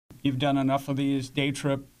you've done enough of these day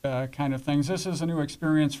trip kind of things. This is a new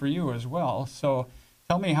experience for you as well. So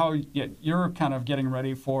tell me how you're kind of getting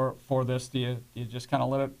ready for this. Do you just kind of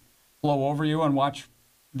let it flow over you and watch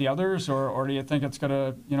the others, or do you think it's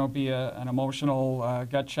going to be an emotional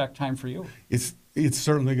gut check time for you? It's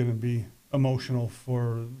certainly going to be emotional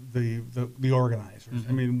for the organizers. Mm-hmm.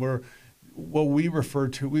 I mean, what we refer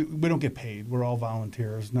to, we don't get paid. We're all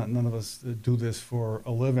volunteers. None of us do this for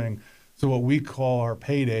a living. So what we call our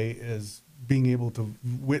payday is being able to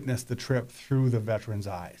witness the trip through the veterans'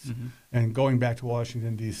 eyes. Mm-hmm. And going back to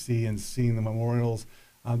Washington, D.C. and seeing the memorials,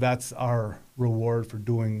 that's our reward for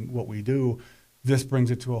doing what we do. This brings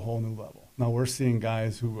it to a whole new level. Now we're seeing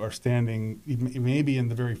guys who are standing maybe in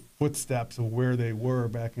the very footsteps of where they were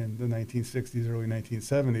back in the 1960s, early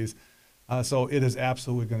 1970s. So it is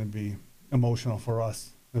absolutely going to be emotional for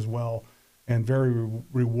us as well, and very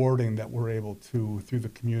rewarding that we're able to, through the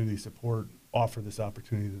community support, offer this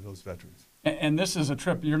opportunity to those veterans. And this is a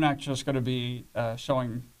trip, you're not just going to be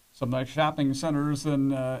showing some nice shopping centers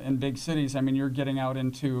in big cities. I mean, you're getting out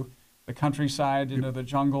into the countryside, into the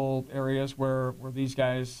jungle areas where these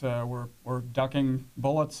guys were ducking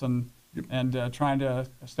bullets and trying to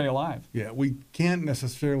stay alive. Yeah, we can't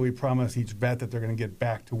necessarily promise each vet that they're going to get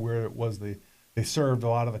back to where it was they served. A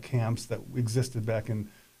lot of the camps that existed back in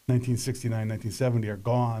 1969, 1970 are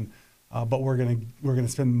gone. But we're going to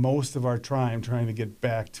spend most of our time trying to get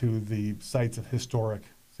back to the sites of historic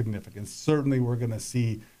significance. Certainly, we're going to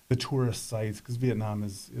see the tourist sites, because Vietnam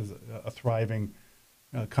is a thriving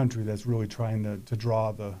country that's really trying to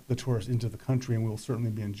draw the tourists into the country, and we'll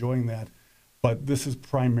certainly be enjoying that. But this is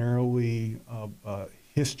primarily a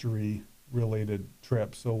history-related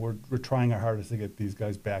trip, so we're trying our hardest to get these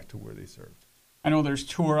guys back to where they served. I know there's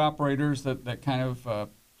tour operators that kind of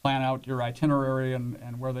plan out your itinerary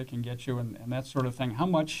and where they can get you and that sort of thing. How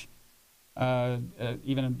much,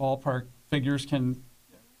 even in ballpark figures,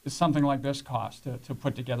 is something like this cost to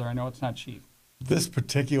put together? I know it's not cheap. This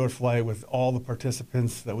particular flight, with all the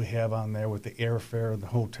participants that we have on there, with the airfare, the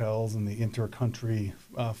hotels, and the inter-country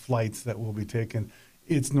flights that will be taken,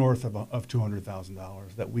 it's north of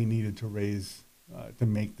 $200,000 that we needed to raise to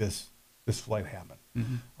make this flight happen.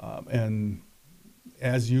 Mm-hmm. And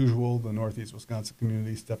as usual, the Northeast Wisconsin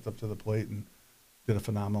community stepped up to the plate and did a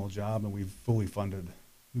phenomenal job, and we've fully funded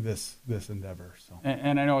this endeavor. So.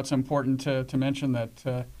 And I know it's important to mention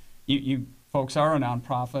that you folks are a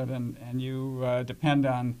nonprofit, and you depend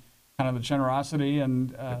on kind of the generosity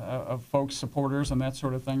and of folks, supporters, and that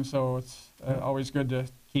sort of thing. So it's always good to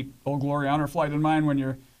keep Old Glory Honor Flight in mind when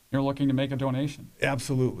you're looking to make a donation.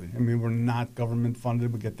 Absolutely. I mean, we're not government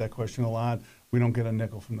funded. We get that question a lot. We don't get a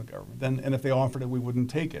nickel from the government. And if they offered it, we wouldn't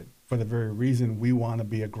take it, for the very reason we want to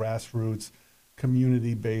be a grassroots,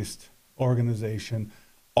 community-based organization.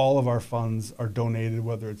 All of our funds are donated,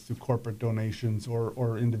 whether it's through corporate donations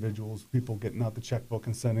or individuals, people getting out the checkbook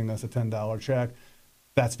and sending us a $10 check.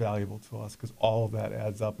 That's valuable to us, because all of that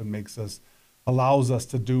adds up and allows us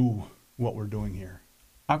to do what we're doing here.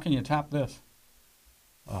 How can you top this?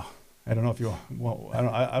 I don't know if you. Well,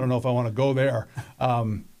 I don't know if I want to go there.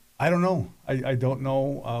 I don't know. I don't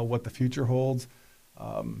know what the future holds.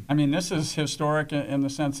 I mean, this is historic in the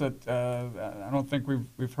sense that I don't think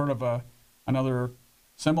we've heard of another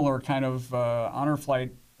similar kind of honor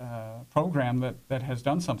flight program that has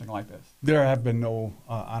done something like this. There have been no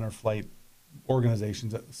honor flight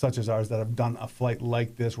organizations such as ours that have done a flight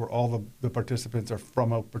like this, where all the participants are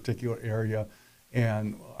from a particular area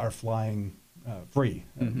and are flying free,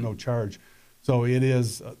 Mm-hmm. no charge. So it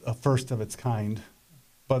is a first of its kind.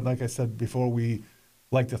 But like I said before, we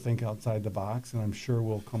like to think outside the box, and I'm sure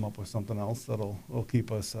we'll come up with something else that'll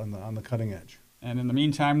keep us on the cutting edge. And in the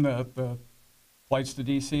meantime, the flights to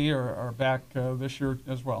D.C. are back this year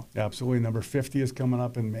as well. Absolutely. Number 50 is coming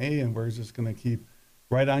up in May, and we're just going to keep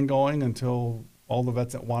right on going until all the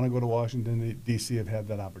vets that want to go to Washington, D.C. have had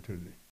that opportunity.